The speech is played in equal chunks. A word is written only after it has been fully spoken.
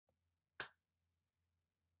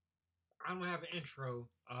I'm gonna have an intro.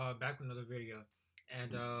 Back with another video,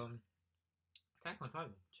 and Attack on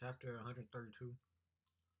Titan, chapter 132,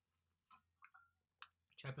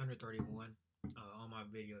 chapter 131. On my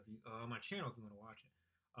video, if you on my channel, if you want to watch it.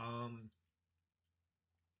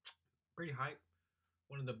 Pretty hype.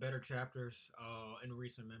 One of the better chapters in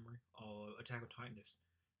recent memory. Attack on Titan is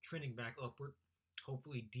trending back upward,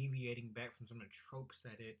 hopefully deviating back from some of the tropes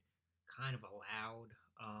that it kind of allowed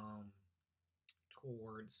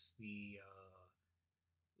towards the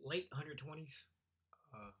late 120s.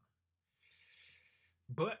 Uh,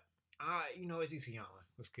 but it's Isayama.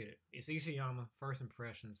 Let's get it. It's Isayama. First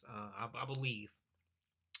impressions. I believe.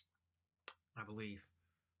 I believe.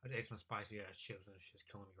 I ate some spicy ass chips and it's just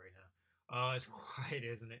killing me right now. It's quiet,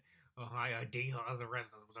 isn't it? Hi, D has the rest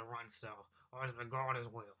of us a run cell. Oh, the guard as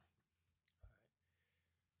well.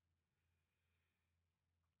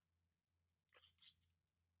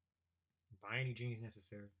 By any means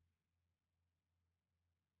necessary.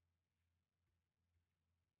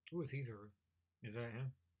 Who is Hizaru? Is that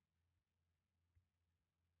him?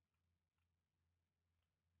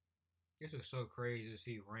 This is so crazy to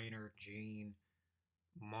see Rainer, Jean,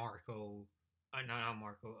 Marco, not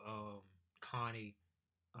Marco, Connie,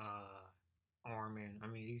 Armin. I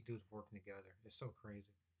mean, these dudes working together. It's so crazy.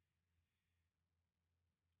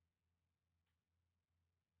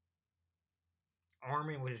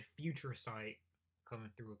 Armin with his future sight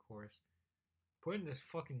coming through, of course. Put in this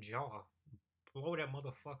fucking jaw. Blow that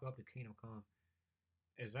motherfucker up to Kingdom Come.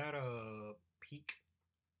 Is that a Peak?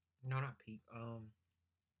 No, not Peak.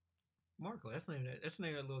 Marco. That's the name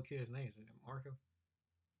of that little kid's name, isn't it? Marco?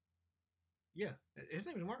 Yeah. His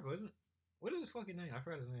name is Marco, isn't it? What is his fucking name? I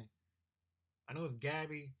forgot his name. I know it's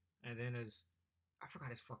Gabby, and then it's I forgot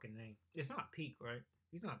his fucking name. It's not Peak, right?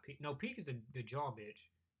 He's not Peak. No, Peak is the jaw bitch.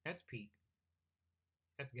 That's Peak.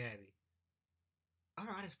 That's Gabby. I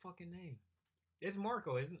forgot his fucking name. It's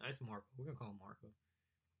Marco, isn't it? It's Marco. We're gonna call him Marco.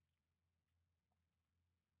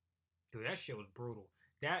 Dude, that shit was brutal.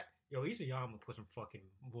 That Isayama put some fucking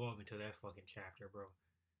love into that fucking chapter, bro.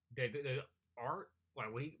 The art, like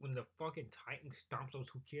when the fucking Titan stomps those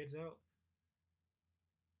two kids out.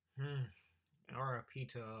 R.I.P.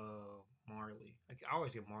 to Marley. I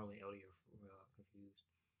always get Marley and Elliot confused.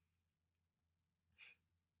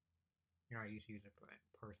 You're not used to using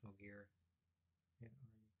personal gear. Yeah,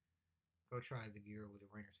 go try the gear with the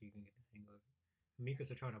Rainer so you can get the hang of it.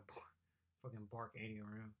 Mika's trying to fucking bark Annie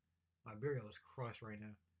around. My Burial is crushed right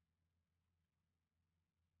now.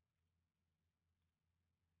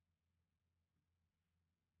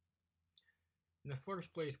 In the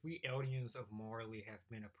first place, we Eldians of Marley have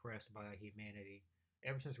been oppressed by humanity.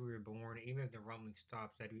 Ever since we were born, even if the rumbling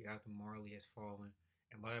stops, that we after Marley has fallen,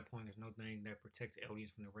 and by that point, there's no thing that protects Eldians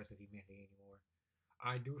from the rest of humanity anymore.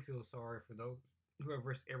 I do feel sorry for those who have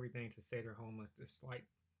risked everything to save their homeland despite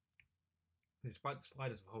the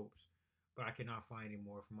slightest of hopes. But I cannot find any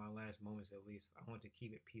more. For my last moments, at least, I want to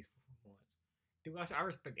keep it peaceful for once. Dude, I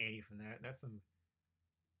respect Andy from that. That's some.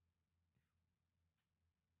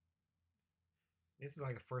 This is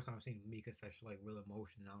like the first time I've seen Mika such like real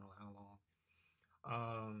emotion. I don't know how long.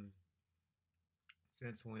 Um,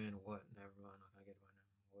 since when? What? Never mind. I get it by now.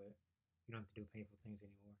 What? You don't have to do painful things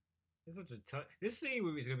anymore. It's such a This scene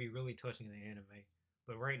is gonna be really touching in the anime,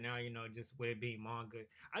 but right now, just with it being manga,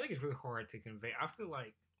 I think it's really hard to convey. I feel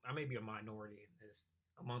like I may be a minority in this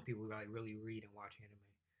among people who like really read and watch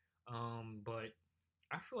anime. But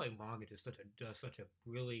I feel like manga does such a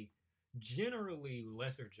really generally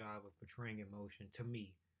lesser job of portraying emotion to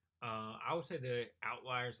me. I would say the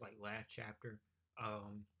outliers like last chapter.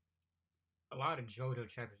 Um, a lot of JoJo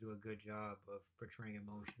chapters do a good job of portraying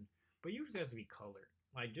emotion, but usually has to be colored.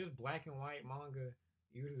 Like just black and white manga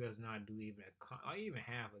usually does not do even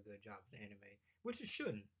half a good job of anime, which it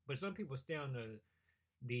shouldn't. But some people stay on the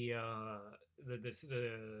the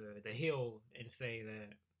hill and say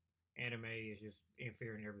that anime is just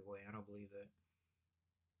inferior in every way. I don't believe that.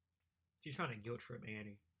 She's trying to guilt trip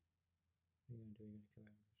Annie.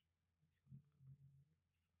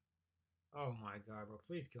 Oh my god, bro!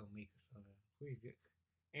 Please kill Mikasa. Please get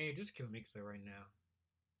Annie. Just kill Mikasa right now.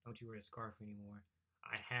 Don't you wear a scarf anymore?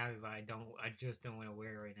 I have it, but I don't. I just don't want to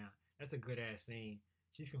wear it right now. That's a good ass scene.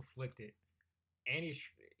 She's conflicted. Andy,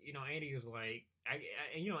 Andy is like,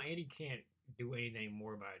 Andy can't do anything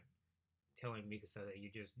more about telling Mikasa that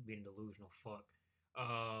you're just being delusional fuck.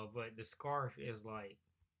 But the scarf is like,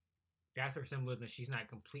 that's her symbolism that she's not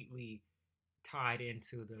completely tied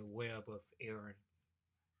into the web of Eren.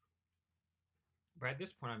 But at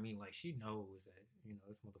this point, I mean, like, she knows that,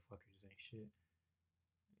 this motherfucker just ain't shit.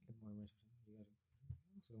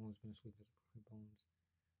 Someone's been asleep with broken bones.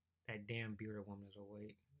 That damn bearded woman is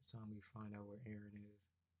awake. time we find out where Aaron is.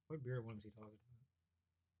 What beard one is he talking about?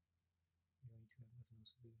 You ain't too nothing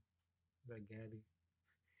else to do. Is that Gabby?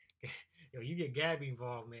 Yo, you get Gabby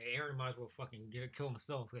involved, man. Aaron might as well fucking kill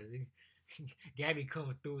himself because Gabby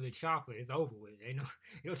coming through the chopper. It's over with. Ain't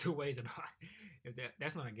no two ways about it. If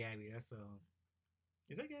that's not Gabby, that's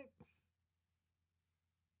is that Gabby?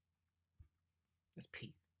 That's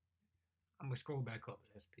Pete. I'm gonna scroll back up.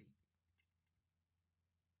 That's Pete.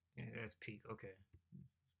 Yeah, that's Pete. Okay.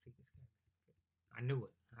 Pete is Gabby. I knew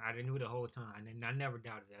it. I knew the whole time, and I never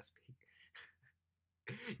doubted that's Pete.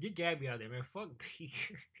 Get Gabby out there, man. Fuck Pete.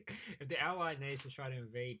 If the Allied nations try to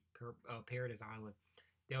invade Paradise Island,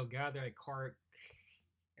 they'll gather a cart.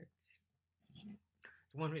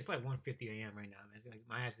 It's like 1:50 a.m. right now, man. It's like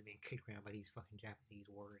my ass is being kicked around by these fucking Japanese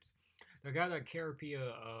words. They'll gather at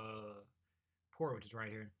Carapia port, which is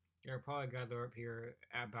right here. They'll probably gather up here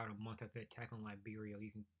about a month after the attack on Liberia.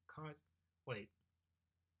 You can wait.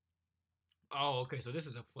 Oh, okay. So this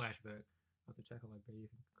is a flashback of the attack on Liberia. You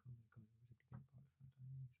can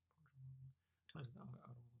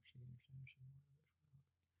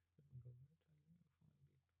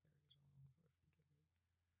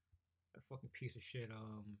a fucking piece of shit.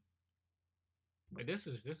 But this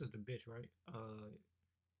is the bitch, right?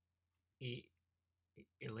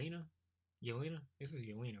 Elena, Yelena. This is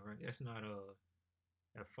Yelena, right? That's not a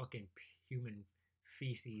fucking human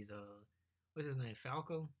feces. What's his name?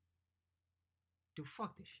 Falco. Dude,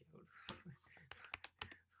 fuck this shit.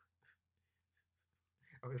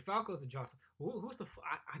 Okay, Falco's a Johnson. Who's the?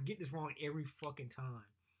 I get this wrong every fucking time.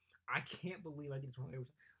 I can't believe I get this wrong every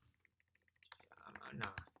time.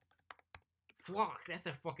 Nah. Flock. That's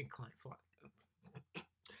a fucking cunt. Flock.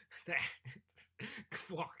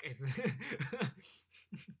 Flock.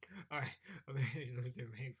 Alright. The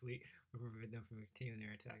main fleet will prevent them from continuing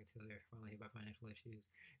their attack until they're finally hit by financial issues.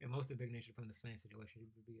 And most of the big nations from the same situation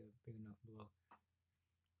would be a big enough blow.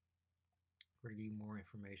 For you more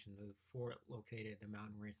information, the fort located at the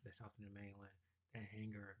mountain range to the south of the mainland. That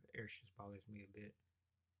hangar airships bothers me a bit.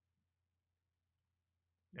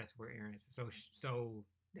 That's where Aaron is. So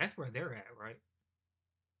that's where they're at, right?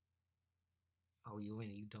 Oh,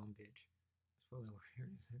 Yelena, you dumb bitch. That's probably where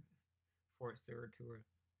Aaron is at. Fort Sarah Tour.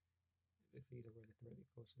 If these are where the threat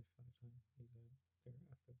closest by the time he's there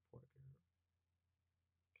after Port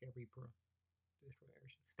Caribra. Destroy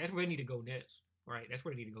airships. That's where they need to go next. Right, that's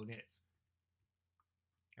where they need to go next.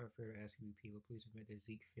 I prefer to ask you people, please admit that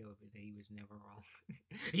Zeke failed, but that he was never wrong.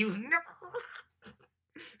 He was never wrong.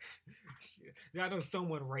 I know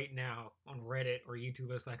someone right now on Reddit or YouTube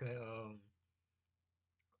that's like a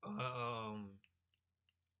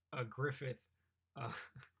Griffith, a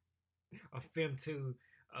Fem2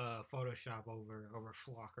 Photoshop over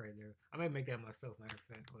Flock right there. I might make that myself. Matter of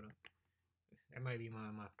fact, hold up. That might be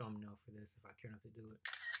my thumbnail for this if I care enough to do it.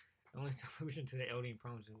 The only solution to the Eldian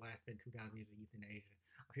problems is lasted 2,000 years of euthanasia.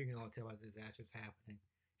 I'm sure you can all tell about the disasters happening.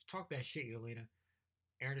 Just talk that shit, Yelena.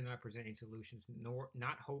 Aaron did not present any solutions, nor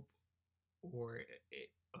not hope or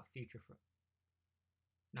a future for.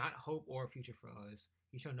 Not hope or a future for us.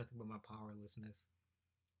 He showed nothing but my powerlessness.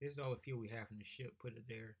 This is all the fuel we have from the ship. Put it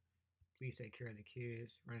there. Please take care of the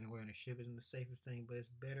kids. Running away on a ship isn't the safest thing, but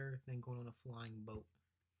it's better than going on a flying boat.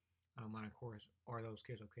 I don't mind, of course. Are those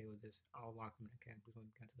kids okay with this? I'll lock them in the cabin. Please don't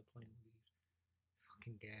get to the plane with these.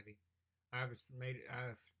 Fucking Gabby. I have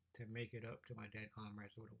to make it up to my dead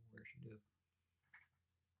comrades what a warrior should do.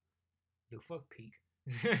 Dude, fuck Peak.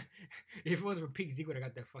 If it wasn't for Peak, Zeke would have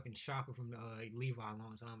got that fucking chopper from Levi a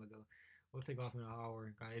long time ago. We'll take off in an hour.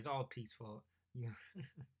 God, it's all Pete's fault. Yeah.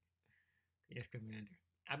 Yes, Commander.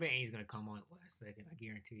 I bet Ain's gonna come on at the last second. I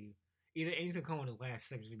guarantee you. Either Ain's gonna come on the last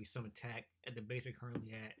second. There's gonna be some attack at the base they're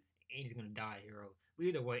currently at. Ain's gonna die a hero. But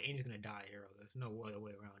either way, Ain's gonna die a hero. There's no other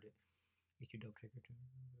way around it. Get your dope checker too.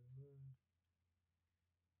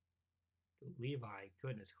 Dude, Levi,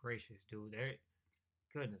 goodness gracious, dude.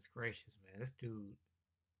 Goodness gracious, man. This dude.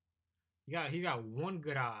 He got one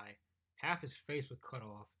good eye. Half his face was cut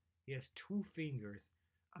off. He has 2 fingers.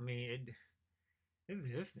 I mean,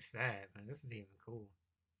 this is sad, man. This isn't even cool.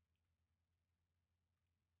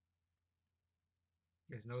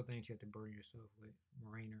 There's no things you have to burden yourself with,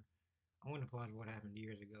 Mariner. I want to apologize for what happened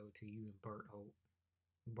years ago to you and Bert Holt.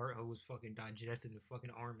 Bert Holt was fucking digesting the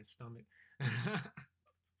fucking arm and stomach.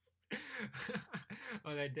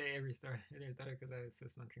 On that day, every started because I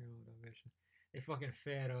insist on carrying on with that mission. They fucking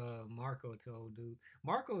fed Marco to old dude.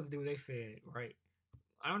 Marco's dude they fed, right?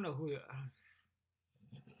 I don't know who.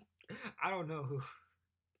 I don't know who.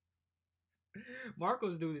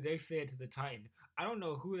 Marco's dude that they fed to the Titan. I don't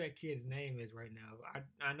know who that kid's name is right now.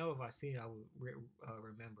 I know if I see it, I would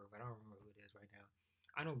remember, but I don't remember who it is right now.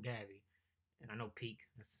 I know Gabby, And I know Peak.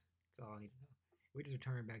 That's all I need to know. We just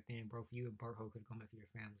returned back then, bro. If you and Barho could come back to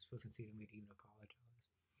your families, put some seed in me to even apologize.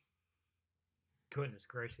 Goodness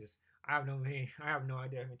gracious. I have no idea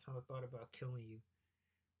how many times I thought about killing you.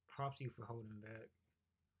 Props to you for holding back.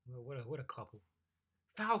 Well, what a couple.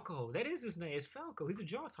 Falco, that is his name. It's Falco. He's a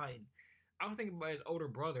Jaw Titan. I was thinking about his older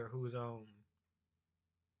brother, who's God,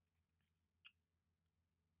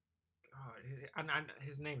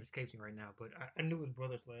 his name escapes me right now, but I knew his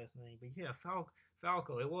brother's last name. But yeah,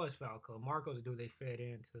 Falco. It was Falco. Marco's the dude they fed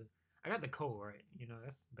into. I got the code right. You know,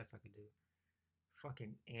 that's the best I could do.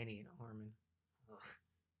 Fucking Annie and Armin. Ugh,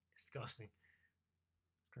 disgusting.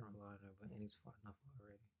 It's kind of a lot of, but Annie's fucking up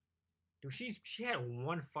already. Dude, she had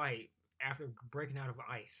one fight after breaking out of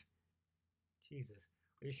ice. Jesus.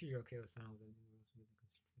 Are you sure you're okay with sound? But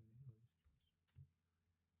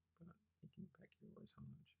thinking back your words, how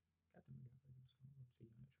much? Got them together. See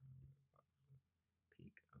you on the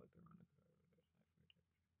peak. I looked around the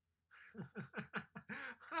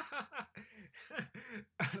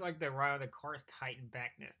I like the ride of the car's tighten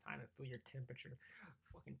back next time to feel your temperature.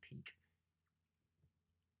 Fucking peak.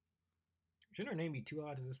 Shouldn't her name be too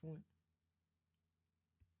odd at this point?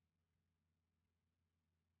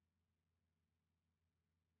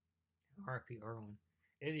 RP Erwin.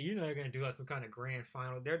 You know they're gonna do like some kind of grand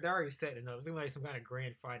final. They're already setting it up. It's gonna be like some kind of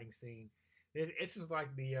grand fighting scene. It's just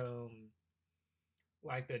like the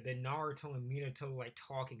Naruto and Minato like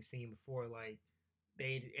talking scene before like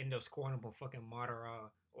they end up scoring up on fucking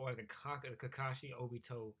Madara or like the Kakashi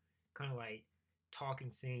Obito kind of like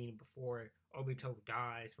talking scene before Obito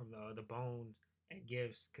dies from the bones and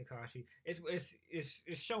gives Kakashi. It's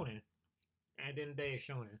shonen. At the end of the day, it's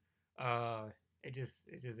shonen. It just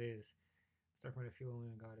is. Start from the fuel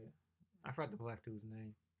and got it. I forgot the black dude's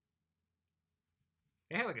name.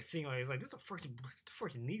 They had like a scene like it's like this is the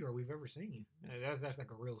first Negro we've ever seen. That's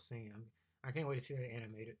like a real scene. I can't wait to see that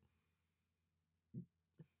animated.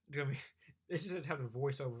 I mean, it's just have the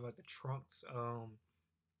voiceover like the Trunks.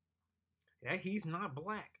 Yeah, he's not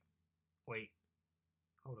black. Wait,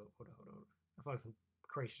 hold up. I thought some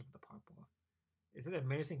crazy shit with the pop off. Is it a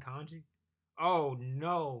menacing kanji? Oh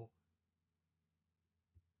no!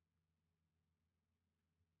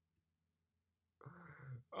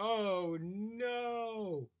 Oh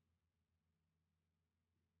no!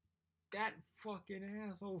 That fucking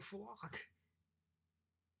asshole Flock.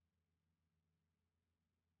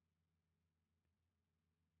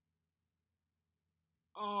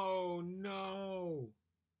 Oh no!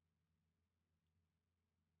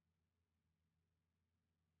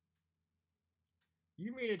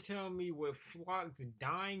 You mean to tell me with Flock's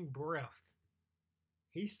dying breath,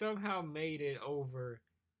 he somehow made it over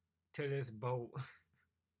to this boat?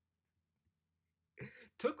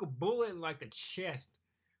 Took a bullet in like the chest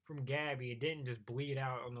from Gabby and didn't just bleed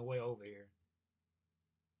out on the way over here.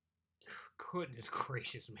 Goodness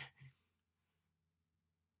gracious, man.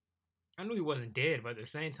 I knew he wasn't dead, but at the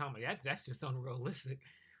same time, like, that's just unrealistic.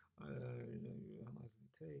 How long does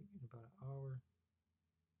it take? About an hour.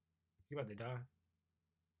 He about to die.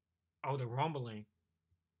 Oh, the rumbling.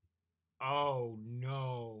 Oh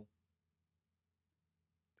no.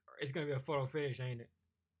 It's gonna be a photo finish, ain't it?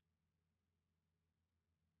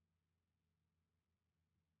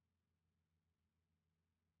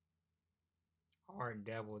 Hard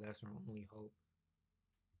devil, that's our only hope.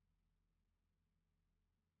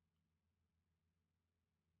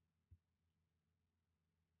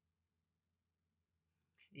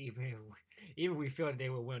 Even if even if we feel that they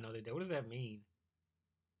would win another day, what does that mean?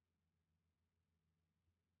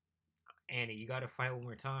 Annie, you gotta fight one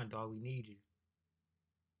more time, dog. We need you.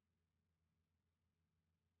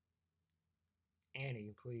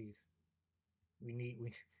 Annie, please. We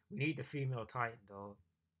need the female Titan, dog.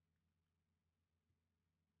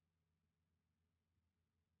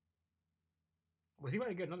 Was he about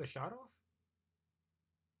to get another shot off?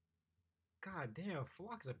 God damn,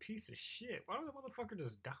 Flock's a piece of shit. Why don't the motherfucker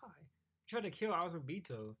just die? He tried to kill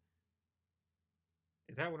Azumabito.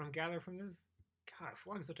 Is that what I'm gathering from this? God,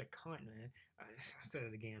 Flock is such a cunt, man. I said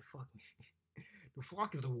it again. Fuck me. The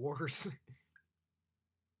Flock is the worst.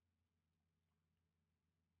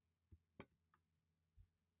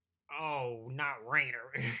 Oh, not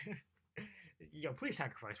Rainer. Yo, please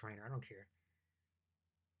sacrifice Rainer. I don't care.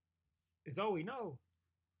 Zoe, no.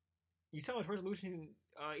 You tell much resolution.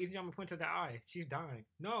 Izuyama point to the eye. She's dying.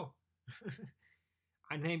 No.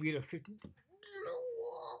 I named you the 50.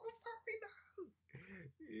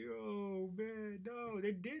 Yo, man, no,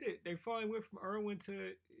 they did it. They finally went from Erwin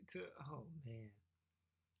to. Oh man.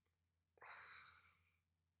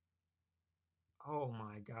 Oh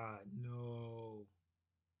my God, no.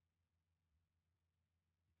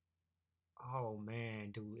 Oh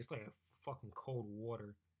man, dude, it's like fucking cold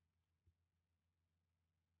water.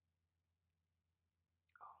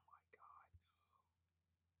 Oh my god.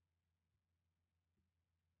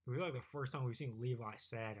 It was like the first time we've seen Levi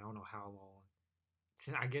sad. I don't know how long.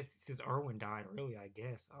 I guess since Irwin died early, I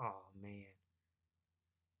guess. Oh man.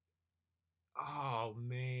 Oh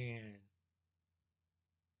man.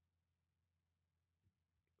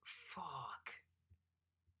 Fuck.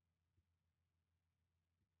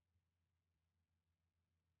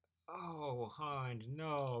 Oh, Hans,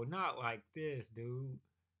 no, not like this, dude.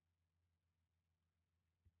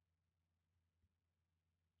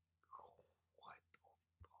 What the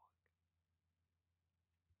fuck?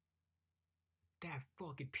 That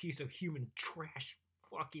fucking piece of human trash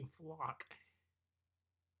fucking flock.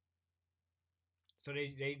 So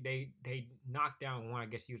they knocked down one. I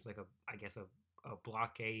guess he was like a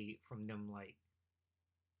blockade from them like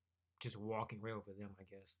just walking right over them. I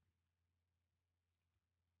guess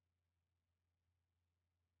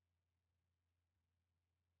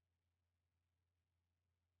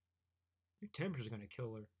the temperature's gonna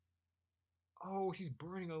kill her. Oh, she's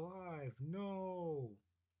burning alive. No.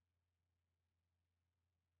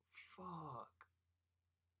 Fuck.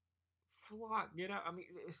 Flock, get out. I mean,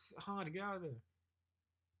 it's hard. Get out of there.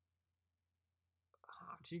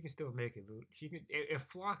 She can still make it, dude. She can. If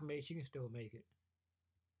Flock made, she can still make it.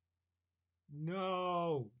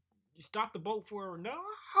 No. You stop the boat for her. No.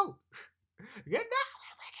 Get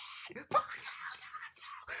down. Fuck.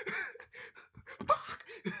 Fuck.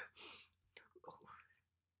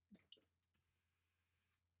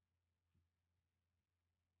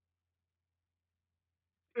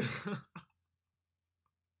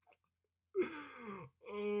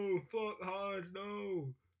 Oh fuck, Hodge,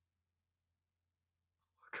 no.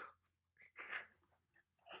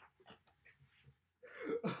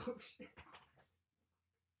 Oh shit.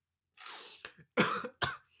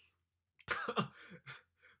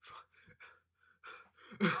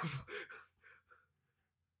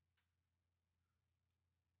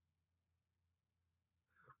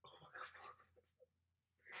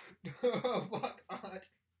 Oh fuck, Hodge.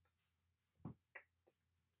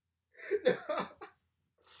 No.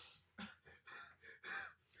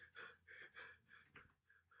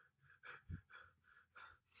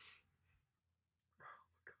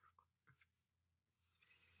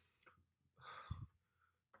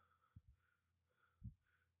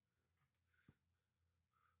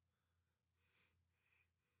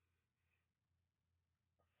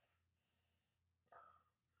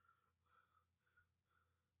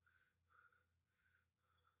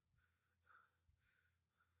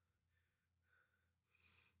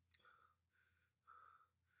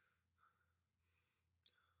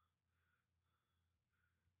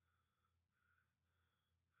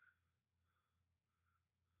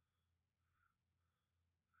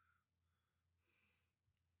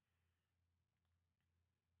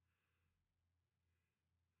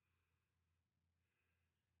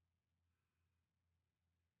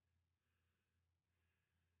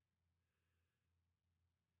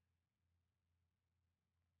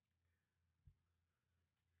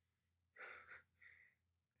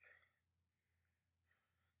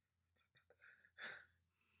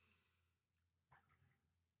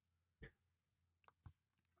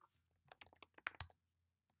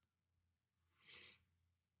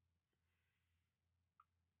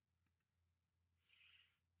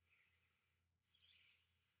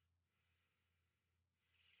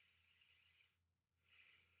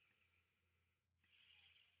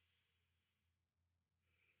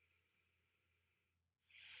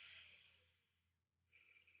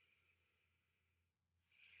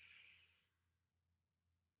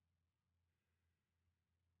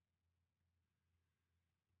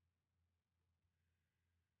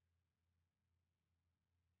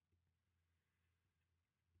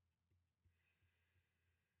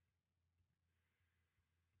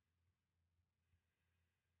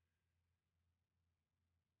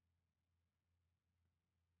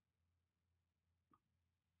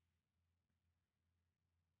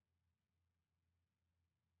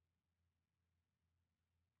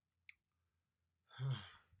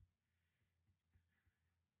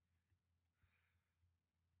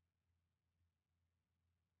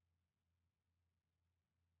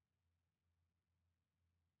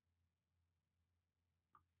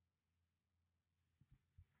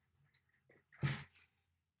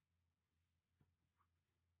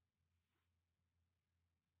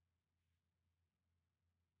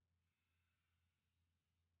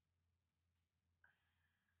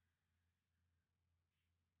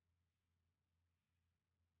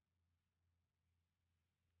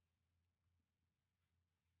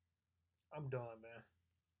 I'm done, man.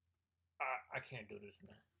 I can't do this,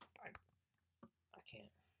 man. I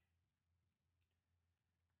can't.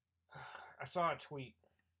 I saw a tweet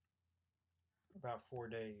about 4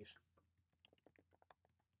 days.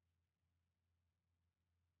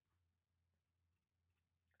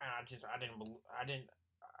 And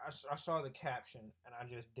I saw the caption and I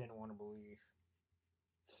just didn't want to believe.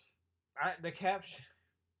 The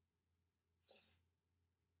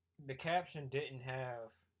caption didn't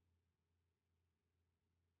have